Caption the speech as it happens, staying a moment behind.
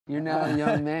You're now a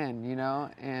young man, you know,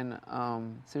 and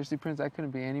seriously, Prince, I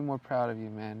couldn't be any more proud of you,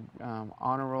 man.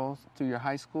 Honor rolls through your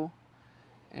high school,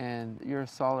 and you're a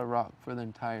solid rock for the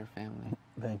entire family.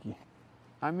 Thank you.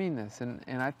 I mean this, and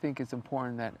I think it's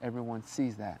important that everyone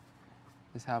sees that,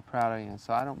 is how proud I am.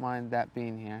 So I don't mind that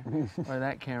being here, or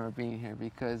that camera being here,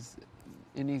 because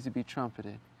it needs to be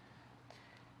trumpeted.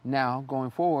 Now,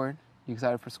 going forward, you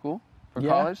excited for school, for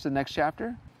college, the next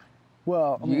chapter?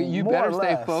 Well, I mean, you better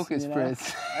stay focused,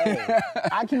 Prince. Hey,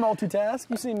 I can multitask.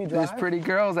 You see me drive. There's pretty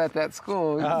girls at that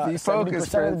school. Be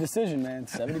focused, 70% of the decision, man.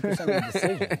 70% of the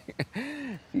decision.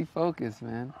 Be focused,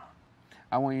 man.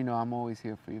 I want you to know I'm always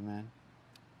here for you, man.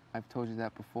 I've told you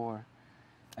that before.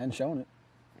 And shown it.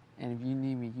 And if you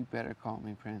need me, you better call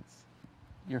me, Prince.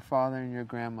 Your father and your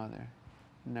grandmother,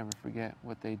 never forget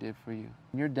what they did for you.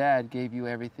 Your dad gave you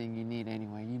everything you need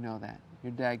anyway. You know that.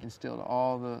 Your dad instilled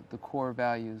all the core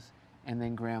values, and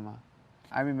then Grandma.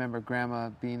 I remember Grandma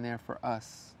being there for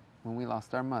us when we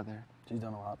lost our mother. She's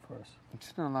done a lot for us.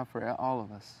 She's done a lot for all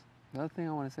of us. The other thing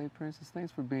I want to say, Prince, is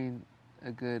thanks for being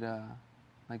a good,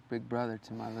 like, big brother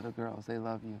to my little girls. They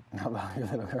love you. I love your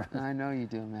little girl. I know you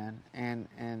do, man.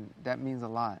 And that means a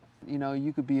lot. You know,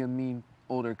 you could be a mean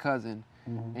older cousin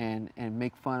and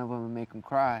make fun of them and make them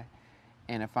cry.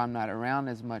 And if I'm not around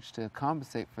as much to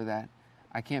compensate for that,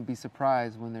 I can't be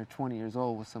surprised when they're 20 years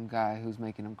old with some guy who's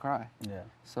making them cry. Yeah.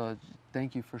 So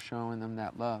thank you for showing them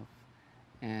that love.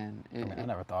 And I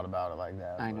never thought about it like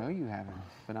that. I know you haven't,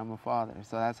 but I'm a father,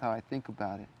 so that's how I think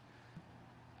about it.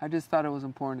 I just thought it was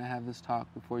important to have this talk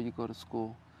before you go to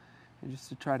school, and just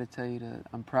to try to tell you that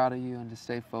I'm proud of you and to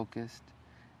stay focused.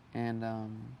 And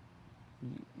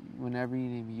whenever you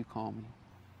need me, you call me.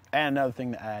 And another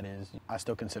thing to add is I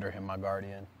still consider him my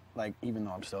guardian. Like, even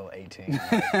though I'm still 18,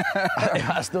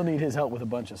 I still need his help with a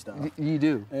bunch of stuff. You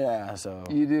do. Yeah, so.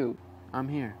 You do. I'm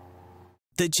here.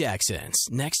 The Jacksons,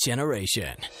 Next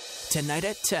Generation. Tonight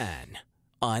at 10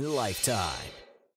 on Lifetime.